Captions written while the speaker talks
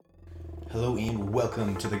Hello and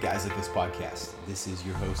welcome to the Guys Like This podcast. This is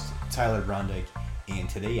your host, Tyler Brondike, and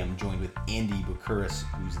today I'm joined with Andy Bucouras,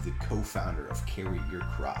 who's the co-founder of Carry Your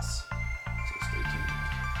Cross. So stay tuned.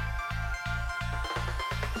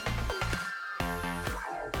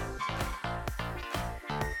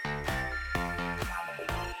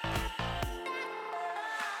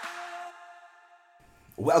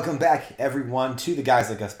 Welcome back, everyone, to the Guys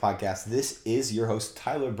Like Us podcast. This is your host,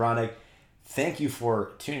 Tyler Brondike. Thank you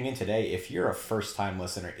for tuning in today. If you're a first-time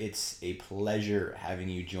listener, it's a pleasure having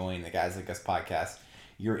you join the Guys Like Us podcast.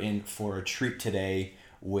 You're in for a treat today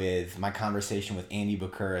with my conversation with Andy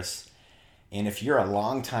Bucouras. And if you're a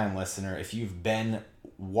long-time listener, if you've been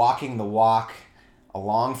walking the walk,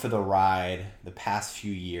 along for the ride the past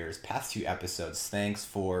few years, past few episodes, thanks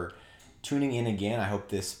for tuning in again. I hope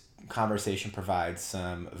this conversation provides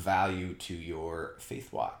some value to your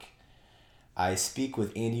faith walk. I speak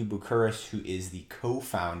with Andy Bucouras, who is the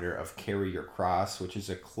co-founder of Carry Your Cross, which is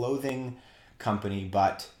a clothing company,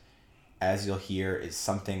 but as you'll hear, is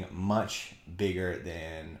something much bigger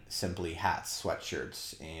than simply hats,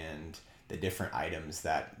 sweatshirts, and the different items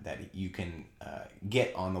that you can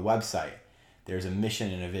get on the website. There's a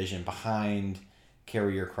mission and a vision behind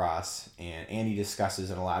Carry Your Cross, and Andy discusses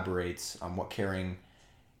and elaborates on what carrying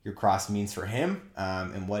your cross means for him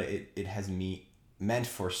and what it has meant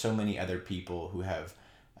for so many other people who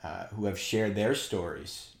have shared their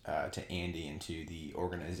stories to Andy and to the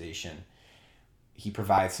organization. He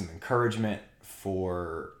provides some encouragement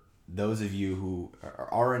for those of you who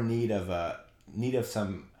are in need of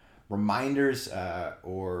some reminders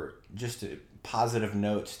or just positive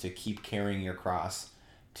notes to keep carrying your cross,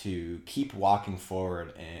 to keep walking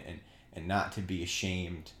forward and not to be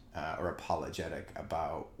ashamed or apologetic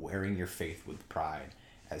about wearing your faith with pride,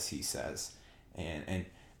 as he says. And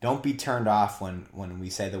don't be turned off when we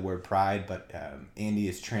say the word pride, but Andy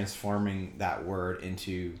is transforming that word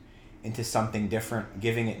into something different,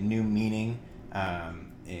 giving it new meaning,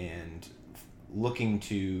 and looking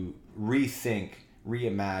to rethink,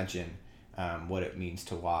 reimagine what it means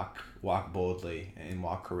to walk boldly and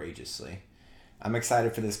walk courageously. I'm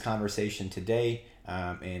excited for this conversation today,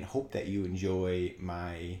 and hope that you enjoy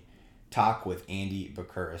my talk with Andy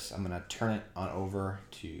Bucouras. I'm going to turn it on over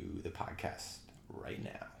to the podcast right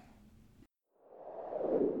now.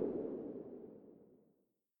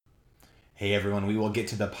 Hey everyone, we will get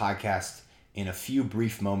to the podcast in a few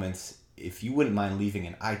brief moments. If you wouldn't mind leaving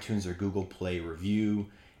an iTunes or Google Play review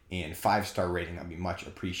and 5-star rating, that'd be much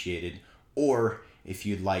appreciated. Or if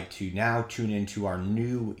you'd like to now tune into our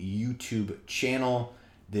new YouTube channel,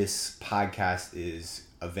 this podcast is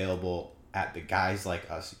available at the Guys Like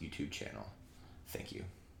Us YouTube channel. Thank you.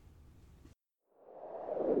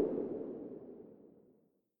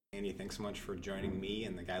 Andy, thanks so much for joining me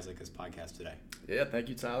and the Guys Like Us podcast today. Yeah, thank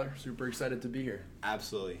you, Tyler. Super excited to be here.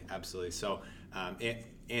 Absolutely. So,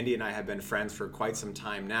 Andy and I have been friends for quite some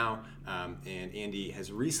time now, and Andy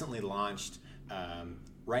has recently launched,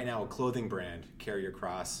 right now, a clothing brand, Carry Your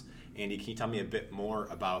Cross. Andy, can you tell me a bit more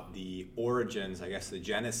about the origins, I guess the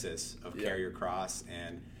genesis of Carry Your Cross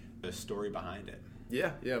and the story behind it?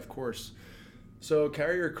 Yeah, of course. So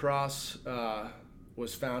Carry Your Cross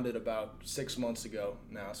was founded about 6 months ago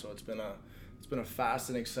now, so it's been a fast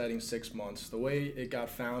and exciting 6 months. The way it got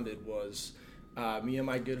founded was me and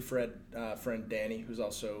my good friend Danny, who's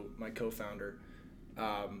also my co-founder.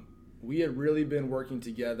 We had really been working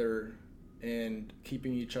together and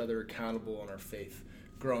keeping each other accountable in our faith,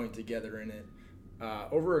 growing together in it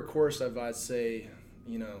over a course of, I'd say,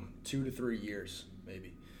 2 to 3 years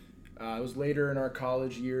maybe. It was later in our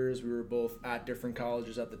college years. We were both at different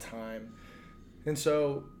colleges at the time. And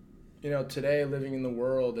so, today, living in the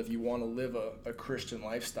world, if you want to live a Christian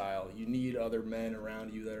lifestyle, you need other men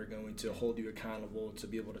around you that are going to hold you accountable, to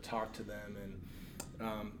be able to talk to them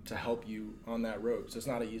and to help you on that road. So it's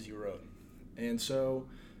not an easy road. And so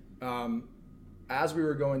as we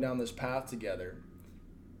were going down this path together,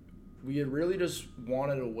 we had really just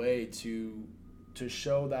wanted a way to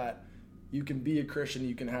show that you can be a Christian,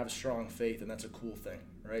 you can have strong faith, and that's a cool thing,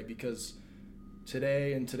 right? Because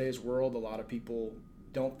today, in today's world, a lot of people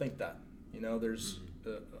don't think that. There's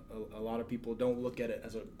a lot of people don't look at it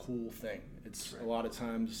as a cool thing. It's right. A lot of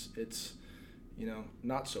times it's,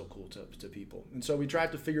 not so cool to people. And so we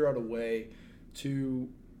tried to figure out a way to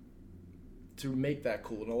make that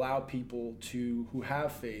cool and allow people who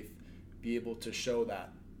have faith be able to show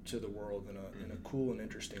that to the world in a cool and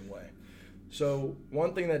interesting way. So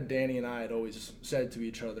one thing that Danny and I had always said to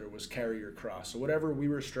each other was carry your cross. So whatever we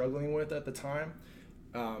were struggling with at the time,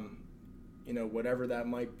 whatever that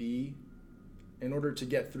might be, in order to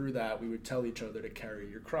get through that, we would tell each other to carry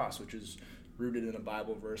your cross, which is rooted in a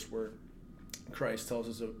Bible verse where Christ tells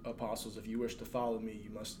his apostles, if you wish to follow me, you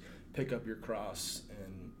must pick up your cross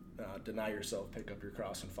and deny yourself, pick up your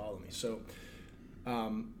cross and follow me. So,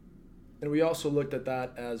 and we also looked at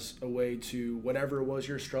that as a way to, whatever it was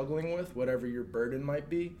you're struggling with, whatever your burden might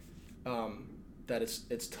be, that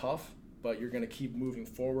it's tough, but you're going to keep moving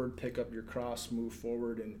forward, pick up your cross, move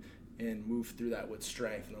forward, and move through that with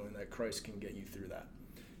strength, knowing that Christ can get you through that.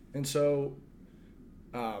 And so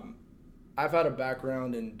I've had a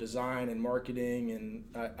background in design and marketing, and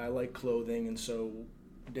I like clothing, and so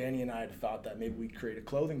Danny and I had thought that maybe we'd create a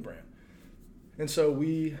clothing brand. And so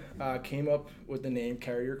we came up with the name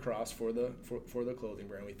Carry Your Cross for the clothing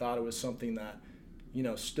brand. We thought it was something that,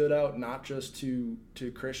 stood out not just to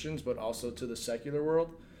Christians, but also to the secular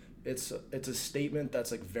world. It's a statement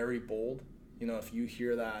that's like very bold. If you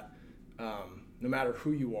hear that, no matter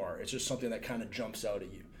who you are, it's just something that kind of jumps out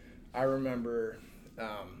at you. I remember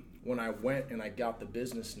when I went and I got the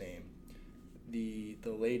business name, the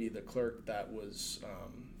lady, the clerk that was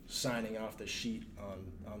signing off the sheet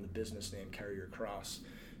on the business name Carry Your Cross,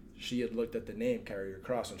 she had looked at the name Carry Your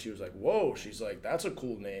Cross and she was like, whoa, she's like, that's a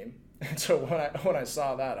cool name. And so when I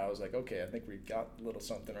saw that, I was like, okay, I think we've got a little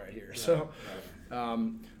something right here. So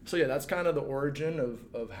yeah, that's kind of the origin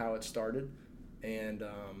of how it started, and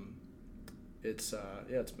it's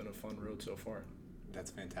been a fun road so far.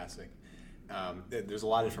 That's fantastic. There's a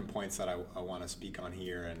lot of different points that I want to speak on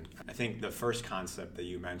here, and I think the first concept that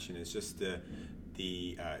you mentioned is just the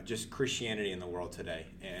just Christianity in the world today,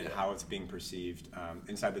 and how it's being perceived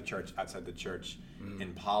inside the church, outside the church,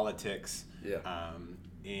 in politics,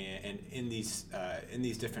 and in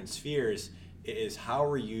these different spheres. Is how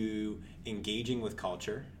are you engaging with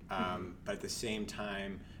culture, but at the same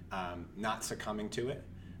time not succumbing to it,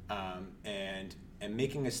 and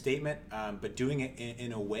making a statement, but doing it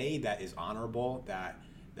in a way that is honorable,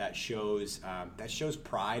 that shows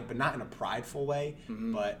pride, but not in a prideful way,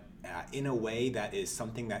 but in a way that is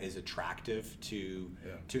something that is attractive to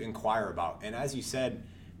inquire about. And as you said,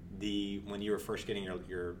 when you were first getting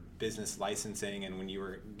your business licensing and when you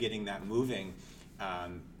were getting that moving,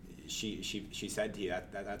 she said to you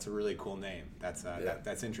that's a really cool name.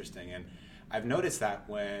 That's interesting. And I've noticed that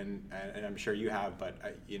and I'm sure you have, but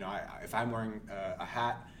if I'm wearing a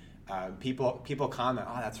hat, people comment,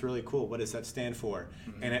 oh, that's really cool. What does that stand for?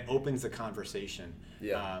 And it opens the conversation.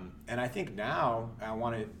 And I think now I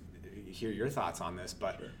want to hear your thoughts on this,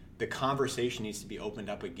 but the conversation needs to be opened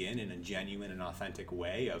up again in a genuine and authentic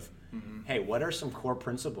way of, hey, what are some core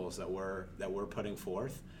principles that we're putting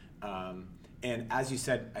forth? And as you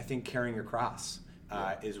said, I think carrying your cross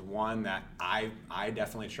is one that I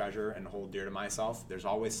definitely treasure and hold dear to myself. There's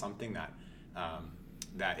always something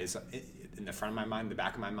that is in the front of my mind, the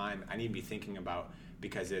back of my mind, I need to be thinking about,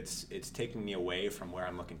 because it's taking me away from where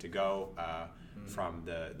I'm looking to go, from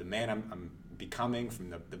the man I'm becoming,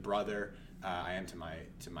 from the brother I am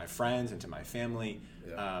to my friends and to my family.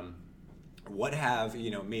 What have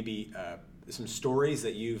maybe some stories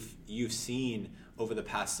that you've seen over the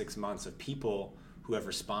past 6 months of people who have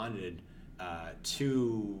responded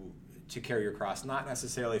to Carry Your Cross, not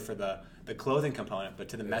necessarily for the clothing component, but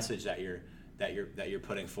to the message that you're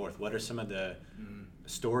putting forth? What are some of the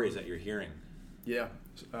stories that you're hearing?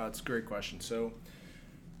 It's a great question. So,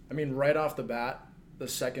 I mean, right off the bat, the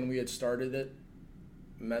second we had started it,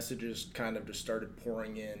 messages kind of just started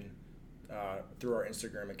pouring in through our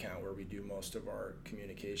Instagram account, where we do most of our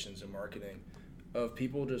communications and marketing, of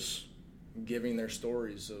people just giving their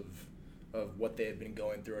stories of what they had been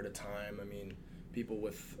going through at a time. I mean, people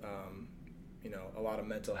with a lot of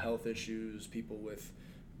mental health issues, people with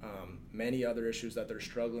many other issues that they're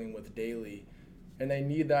struggling with daily, and they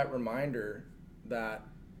need that reminder that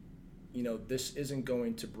this isn't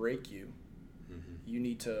going to break you. You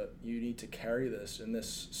need to carry this, and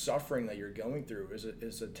this suffering that you're going through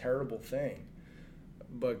is a terrible thing,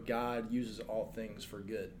 but God uses all things for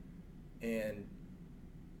good. And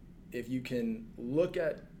if you can look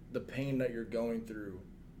at the pain that you're going through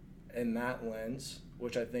in that lens,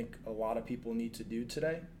 which I think a lot of people need to do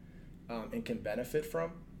today, and can benefit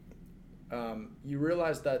from, you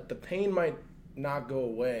realize that the pain might not go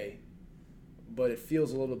away, but it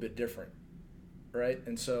feels a little bit different, right?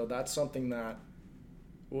 And so that's something that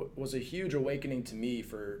was a huge awakening to me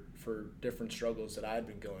for different struggles that I had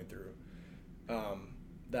been going through.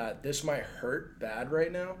 That this might hurt bad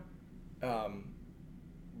right now,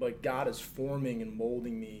 but God is forming and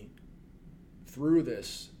molding me through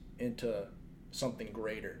this into something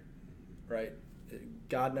greater, right?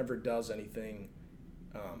 God never does anything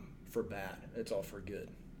for bad. It's all for good.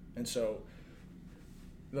 And so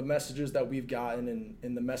the messages that we've gotten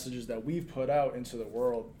and the messages that we've put out into the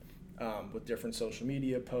world, with different social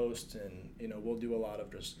media posts, and we'll do a lot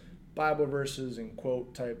of just Bible verses and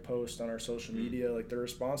quote type posts on our social media. Like the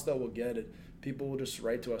response that we'll get, people will just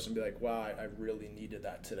write to us and be like, wow, I really needed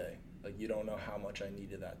that today. Like you don't know how much I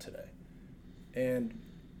needed that today. And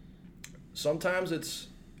sometimes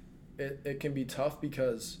it can be tough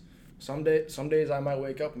because some days I might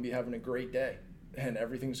wake up and be having a great day and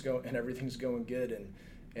everything's going good,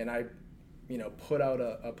 and I put out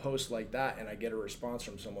a post like that and I get a response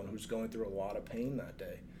from someone who's going through a lot of pain that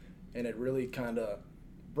day, and it really kind of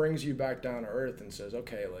brings you back down to earth and says,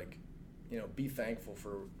 okay, like be thankful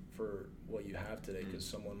for what you have today, because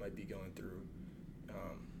someone might be going through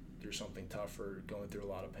something tough or going through a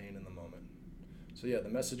lot of pain in the moment. So yeah, the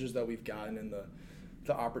messages that we've gotten and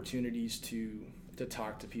the opportunities to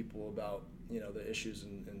talk to people about the issues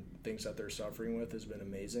and things that they're suffering with has been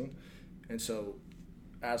amazing. And so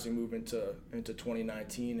as we move into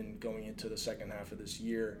 2019 and going into the second half of this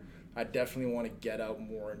year, I definitely want to get out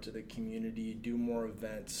more into the community, do more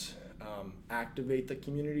events, activate the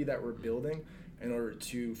community that we're building in order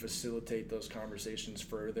to facilitate those conversations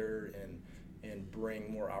further and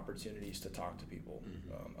bring more opportunities to talk to people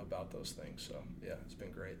about those things. So yeah, it's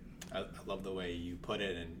been great. I love the way you put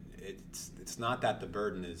it, and it's not that the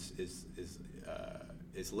burden is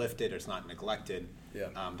lifted, or it's not neglected,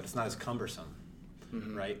 but it's not as cumbersome,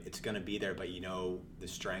 right? It's going to be there, but the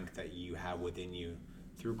strength that you have within you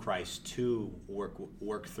through Christ to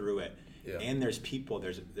work through it, and there's people,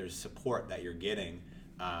 there's support that you're getting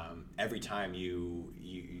every time you're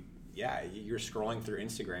scrolling through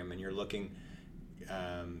Instagram and you're looking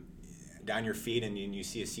down your feed and you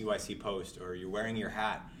see a CYC post, or you're wearing your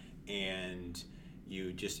hat and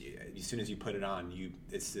you just, as soon as you put it on,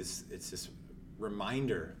 it's this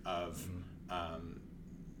reminder of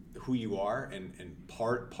who you are and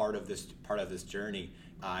part of this journey,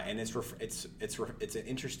 and it's an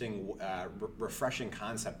interesting refreshing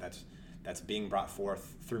concept that's being brought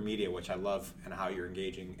forth through media, which I love, and how you're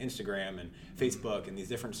engaging Instagram and Facebook and these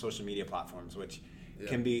different social media platforms, which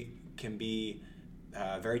can be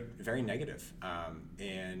very, very negative,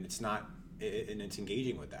 and it's not, and it's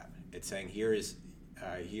engaging with that. It's saying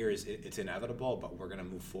it's inevitable, but we're going to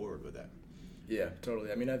move forward with it. Yeah,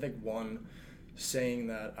 totally. I mean, I think one saying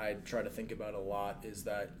that I try to think about a lot is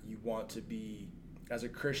that you want to be, as a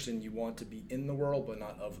Christian, you want to be in the world but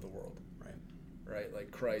not of the world. Right?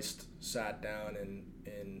 Like Christ sat down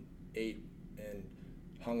and ate and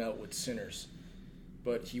hung out with sinners,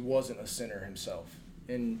 but he wasn't a sinner himself.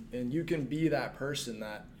 And you can be that person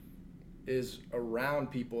that is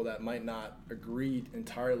around people that might not agree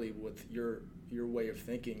entirely with your way of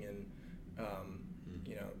thinking and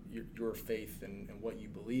your faith and what you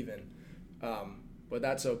believe in. But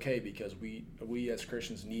that's okay, because we as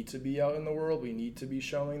Christians need to be out in the world. We need to be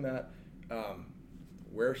showing that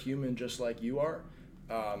we're human just like you are,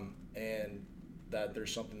 and that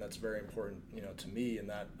there's something that's very important, to me, and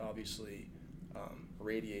that obviously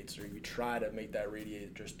radiates, or we try to make that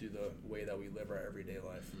radiate just through the way that we live our everyday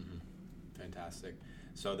life. Fantastic.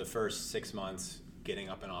 So the first 6 months getting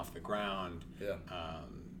up and off the ground,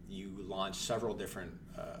 you launched several different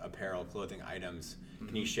apparel, clothing items.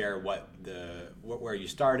 Can you share where you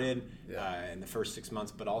started in the first 6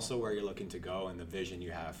 months, but also where you're looking to go and the vision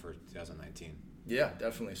you have for 2019? Yeah,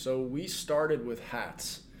 definitely. So we started with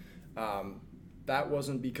hats. That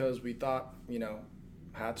wasn't because we thought,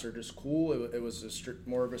 hats are just cool. It was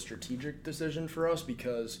more of a strategic decision for us,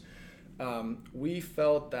 because we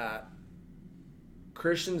felt that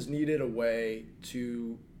Christians needed a way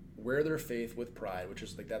to wear their faith with pride, which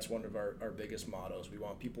is that's one of our biggest mottos. We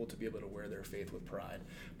want people to be able to wear their faith with pride.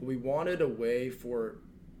 But we wanted a way for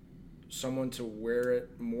someone to wear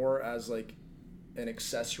it more as like an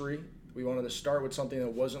accessory. We wanted to start with something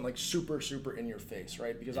that wasn't like super, super in your face,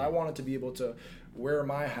 right? Because I wanted to be able to wear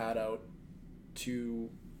my hat out to,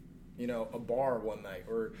 a bar one night,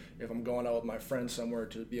 or if I'm going out with my friends somewhere,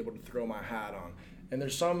 to be able to throw my hat on. And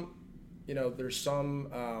there's some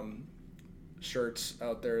shirts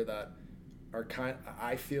out there that are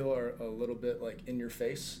I feel are a little bit like in your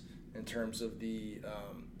face in terms of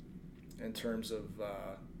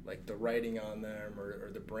like the writing on them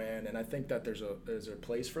or the brand, and I think that there's a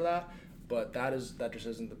place for that, but that just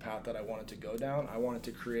isn't the path that I wanted to go down. I wanted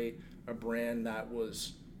to create a brand that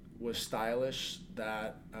was stylish,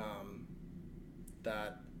 that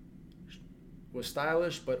was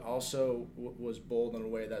stylish, but also was bold in a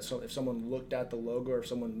way that if someone looked at the logo, or if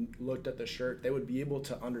someone looked at the shirt, they would be able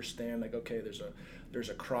to understand, like, okay, there's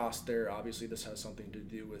a cross there. Obviously, this has something to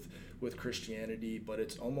do with Christianity, but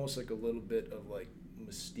it's almost like a little bit of like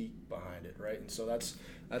mystique behind it, right? And so that's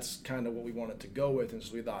kind of what we wanted to go with, and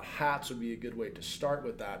so we thought hats would be a good way to start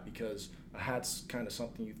with that, because a hat's kind of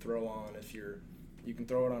something you throw on you can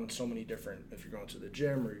throw it on so many different, if you're going to the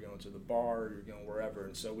gym or you're going to the bar or you're going wherever.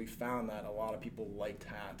 And so we found that a lot of people liked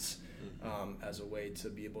hats as a way to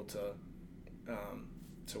be able to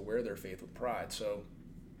wear their faith with pride. So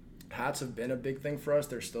hats have been a big thing for us.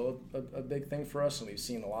 They're still a big thing for us, and we've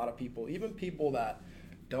seen a lot of people, even people that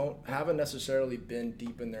haven't necessarily been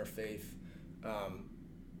deep in their faith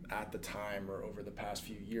at the time or over the past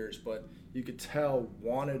few years, but you could tell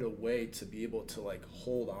wanted a way to be able to like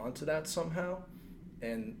hold on to that somehow.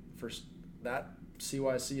 And for that,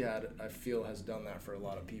 CYC I feel has done that for a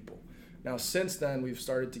lot of people. Now since then, we've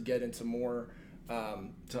started to get into more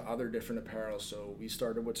to other different apparel. So we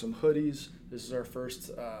started with some hoodies. This is our first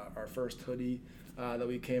hoodie that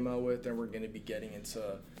we came out with, and we're going to be getting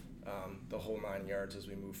into the whole 9 yards as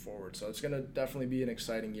we move forward. So it's going to definitely be an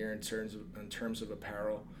exciting year in terms of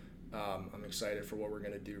apparel. I'm excited for what we're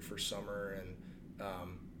going to do for summer, and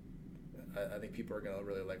I think people are going to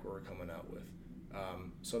really like what we're coming out with.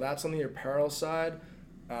 So that's on the apparel side.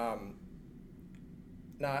 Now,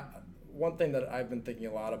 one thing that I've been thinking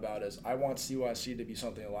a lot about is I want CYC to be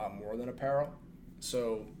something a lot more than apparel.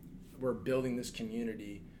 So we're building this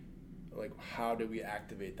community. Like, how do we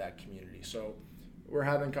activate that community? So we're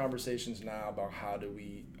having conversations now about how do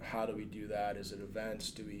we do that? Is it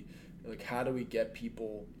events? How do we get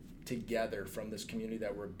people together from this community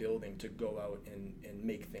that we're building to go out and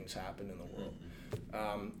make things happen in the world?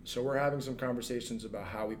 So we're having some conversations about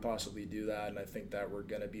how we possibly do that, and I think that we're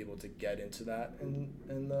going to be able to get into that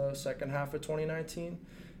in the second half of 2019.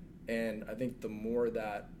 And I think the more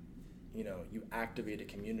that you activate a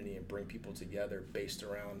community and bring people together based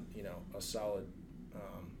around a solid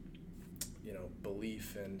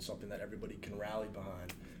belief and something that everybody can rally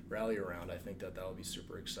around, I think that will be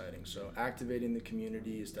super exciting. So activating the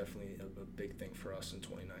community is definitely a big thing for us in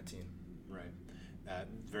 2019. Right.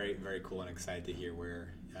 Very, very cool, and excited to hear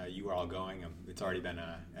where you are all going. It's already been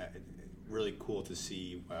really cool to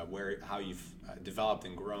see how you've developed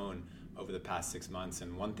and grown over the past 6 months.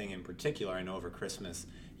 And one thing in particular, I know over Christmas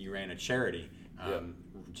you ran a charity.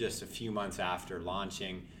 Just a few months after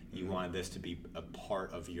launching, you wanted this to be a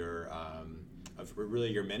part of your of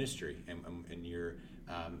really your ministry and your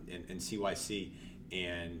in CYC.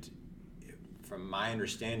 And from my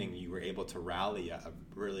understanding, you were able to rally a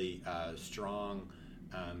really strong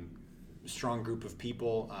group of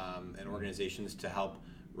people and organizations to help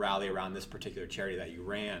rally around this particular charity that you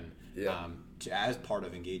ran, as part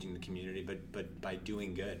of engaging the community, but by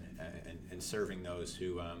doing good and serving those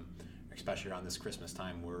who, especially around this Christmas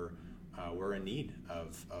time, were in need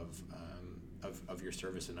of your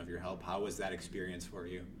service and of your help. How was that experience for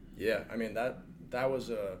you? Yeah, I mean that was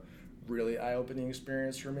a really eye-opening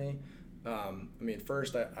experience for me.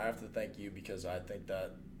 First I have to thank you, because I think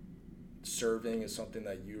that serving is something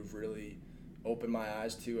that you've really opened my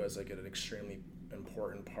eyes to as like an extremely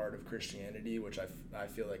important part of Christianity, which I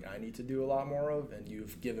feel like I need to do a lot more of, and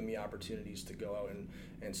you've given me opportunities to go out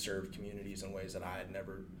and serve communities in ways that I had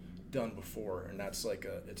never done before, and that's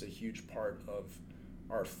it's a huge part of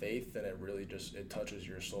our faith, and it really it touches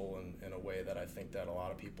your soul in a way that I think that a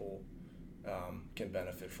lot of people can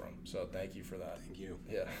benefit from. So thank you for that. Thank you.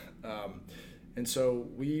 Yeah. And so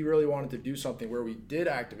we really wanted to do something where we did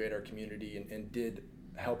activate our community and did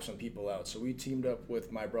help some people out. So we teamed up with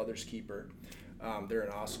My Brother's Keeper. They're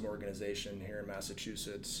an awesome organization here in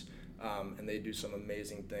Massachusetts, and they do some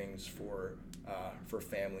amazing things for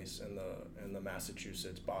families in the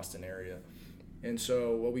Massachusetts, Boston area. And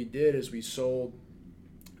so what we did is we sold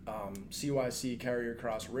CYC Carrier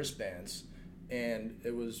Cross wristbands, and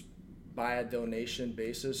it was by a donation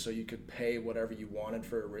basis, so you could pay whatever you wanted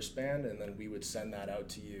for a wristband, and then we would send that out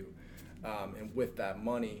to you. And with that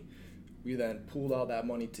money, we then pooled all that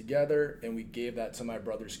money together, and we gave that to My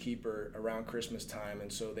Brother's Keeper around Christmas time,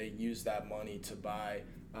 and so they used that money to buy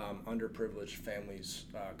underprivileged families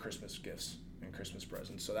Christmas gifts and Christmas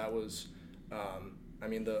presents. So that was,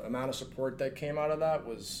 the amount of support that came out of that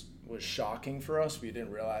was shocking for us. We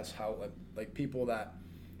didn't realize how like people that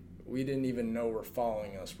we didn't even know were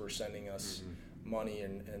following us were sending us money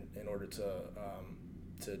in order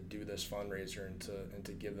to do this fundraiser and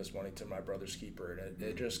to give this money to My Brother's Keeper. And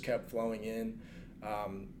it just kept flowing in.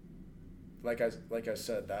 Like I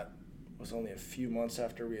said, that was only a few months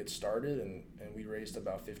after we had started, and we raised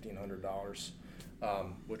about $1,500,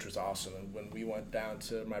 which was awesome. And when we went down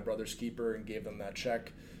to My Brother's Keeper and gave them that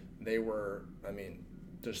check, they were,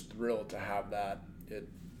 just thrilled to have that.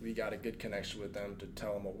 we got a good connection with them to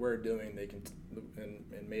tell them what we're doing. They can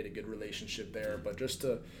and made a good relationship there. But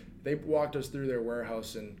they walked us through their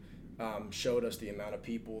warehouse and showed us the amount of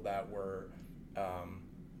people that were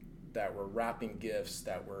wrapping gifts,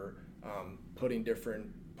 that were putting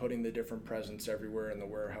the different presents everywhere in the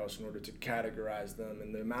warehouse in order to categorize them,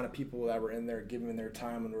 and the amount of people that were in there giving their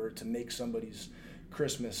time in order to make somebody's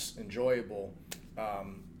Christmas enjoyable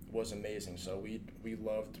was amazing. So we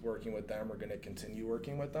loved working with them. We're going to continue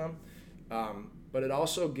working with them. But it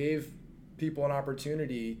also gave people an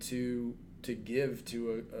opportunity to give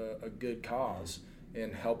to a good cause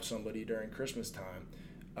and help somebody during Christmas time,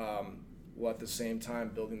 while at the same time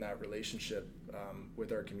building that relationship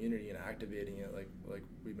with our community and activating it like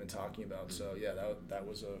we've been talking about. So yeah, that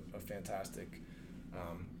was a fantastic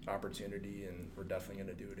opportunity, and we're definitely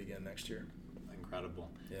going to do it again next year. Incredible.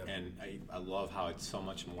 Yeah. And I love how it's so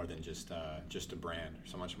much more than just a brand,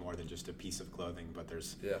 so much more than just a piece of clothing, but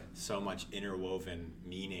there's so much interwoven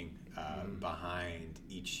meaning behind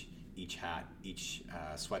each hat, each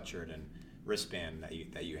sweatshirt and wristband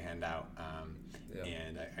that you hand out.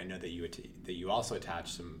 And I know that you also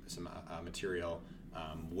attach some material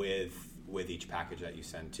with each package that you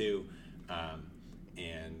send too.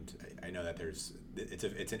 And I know that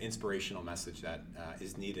it's an inspirational message that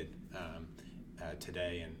is needed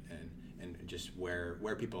today, and just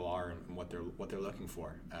where people are and what they're looking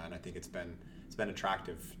for. And I think it's been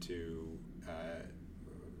attractive to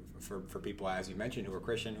for people, as you mentioned, who are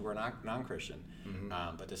Christian, who are not non-Christian,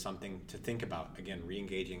 but to something to think about. Again,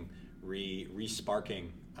 re-engaging,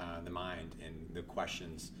 re-sparking the mind and the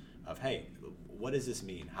questions of, hey, what does this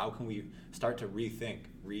mean? How can we start to rethink,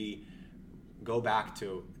 go back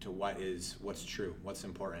to what's true, what's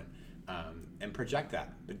important, and project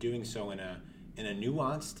that, but doing so in a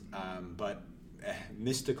nuanced but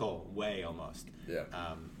mystical way almost.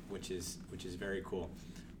 Which is very cool.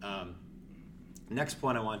 Next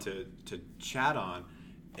point I want to chat on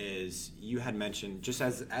is, you had mentioned, just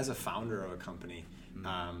as a founder of a company,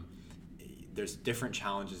 there's different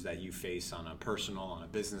challenges that you face on a personal, on a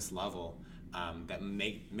business level, that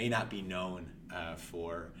may not be known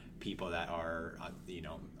for people that are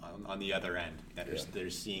on the other end, that they're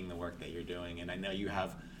seeing the work that you're doing. And I know you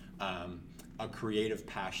have a creative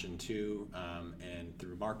passion too, and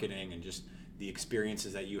through marketing and just the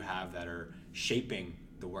experiences that you have that are shaping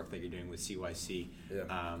the work that you're doing with CYC.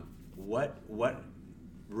 What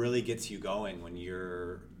really gets you going when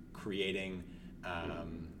you're creating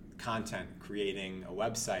content, creating a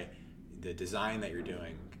website, the design that you're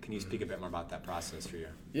doing? Can you speak a bit more about that process for you?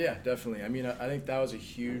 Yeah, definitely. I mean, I think that was a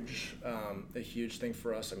huge thing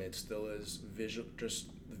for us. I mean, it still is just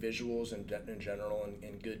visuals in general,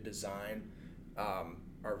 and good design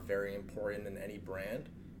are very important in any brand.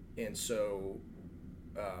 And so,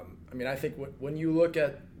 I mean, I think when you look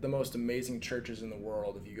at the most amazing churches in the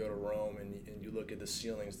world, if you go to Rome and you look at the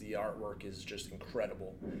ceilings, the artwork is just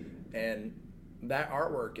incredible. And that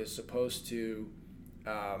artwork is supposed to,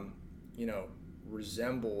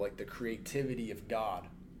 resemble like the creativity of God,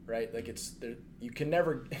 right? Like you can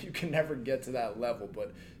never get to that level,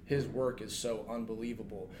 but his work is so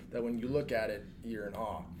unbelievable that when you look at it, you're in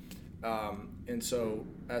awe. And so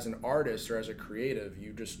as an artist or as a creative,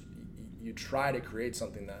 you try to create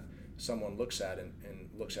something that someone looks at and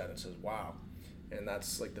says, wow. And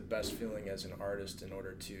that's like the best feeling as an artist, in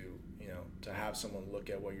order to have someone look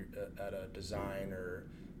at what you're at, a design or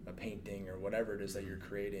a painting or whatever it is that you're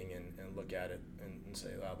creating, and look at it and say,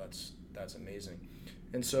 wow, that's amazing.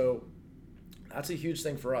 And so that's a huge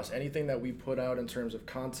thing for us. Anything that we put out in terms of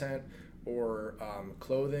content or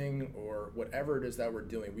clothing or whatever it is that we're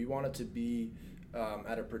doing, we want it to be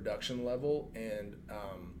at a production level and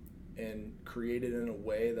created in a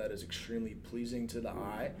way that is extremely pleasing to the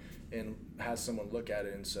eye, and has someone look at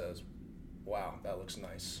it and says, wow, that looks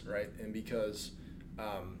nice, right? And because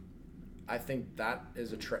I think that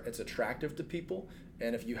is it's attractive to people,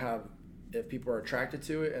 and if people are attracted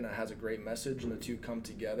to it and it has a great message and the two come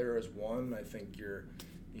together as one, I think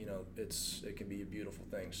it can be a beautiful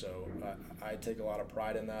thing. So I take a lot of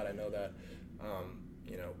pride in that. I know that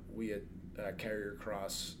we at Carrier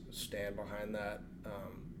Cross stand behind that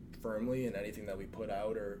firmly, and anything that we put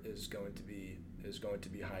out is going to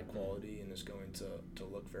be high quality and is going to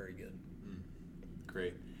look very good.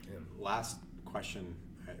 Great. Yeah. Last question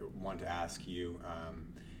I want to ask you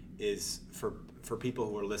is for people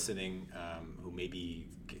who are listening, who may be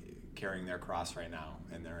carrying their cross right now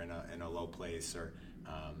and they're in a low place, or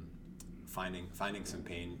finding some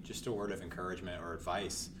pain, just a word of encouragement or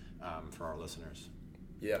advice for our listeners.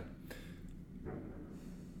 Yeah.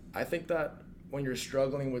 I think that when you're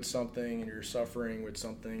struggling with something and you're suffering with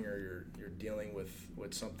something, or you're dealing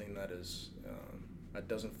with something that is that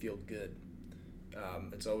doesn't feel good,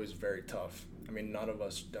 it's always very tough. I mean, none of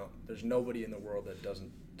us don't. There's nobody in the world that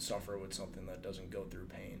doesn't suffer with something, that doesn't go through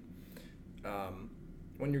pain.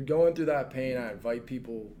 When you're going through that pain, I invite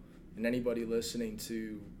people and anybody listening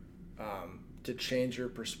to change your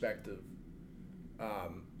perspective.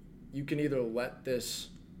 You can either let this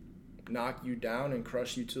knock you down and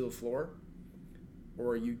crush you to the floor,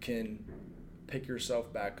 or you can pick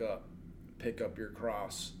yourself back up, pick up your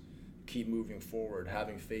cross, keep moving forward,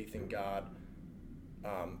 having faith in God,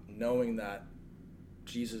 knowing that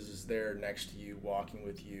Jesus is there next to you, walking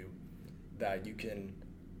with you, that you can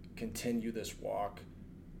continue this walk,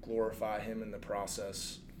 glorify Him in the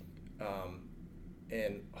process,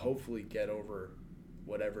 and hopefully get over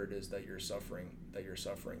whatever it is that you're suffering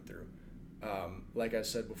through. Like I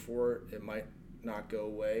said before, it might not go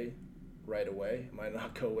away right away. It might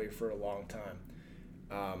not go away for a long time.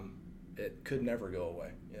 It could never go away.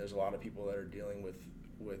 There's a lot of people that are dealing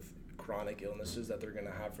with chronic illnesses that they're going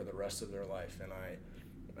to have for the rest of their life, and I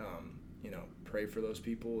pray for those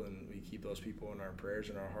people, and we keep those people in our prayers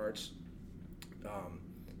and our hearts.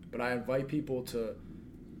 But I invite people to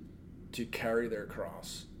carry their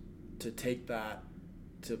cross, to take that,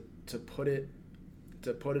 to put it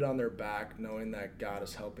on their back, knowing that God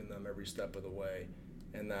is helping them every step of the way,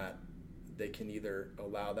 and that they can either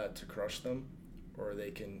allow that to crush them, or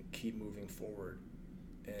they can keep moving forward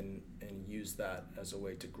and use that as a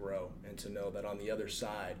way to grow, and to know that on the other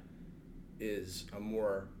side is a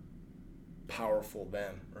more powerful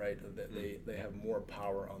them, right? That they have more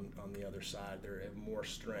power on the other side. They have more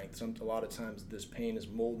strength. A lot of times this pain is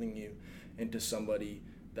molding you into somebody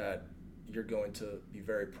that you're going to be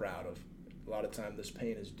very proud of. A lot of time this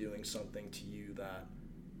pain is doing something to you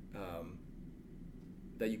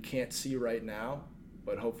that you can't see right now,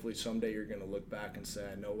 but hopefully someday you're going to look back and say,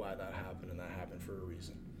 I know why that happened, and that happened for a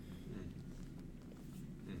reason.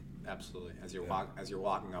 Absolutely. As you're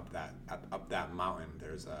walking up that mountain,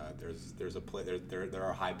 there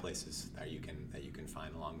are high places that you can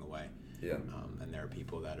find along the way. Yeah. And there are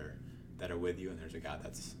people that are with you, and there's a God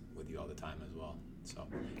that's with you all the time as well. So,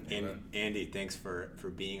 Andy, thanks for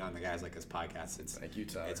being on the Guys Like Us podcast. Thank you,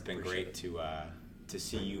 Tyler. It's been great to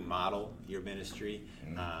see you model your ministry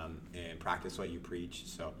and practice what you preach.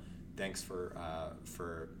 So, thanks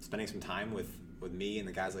for spending some time with me and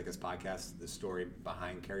the Guys Like Us podcast, the story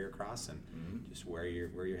behind Carry Your Cross, and just where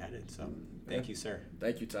you're headed. So, thank you, sir.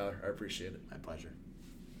 Thank you, Tyler. I appreciate it. My pleasure.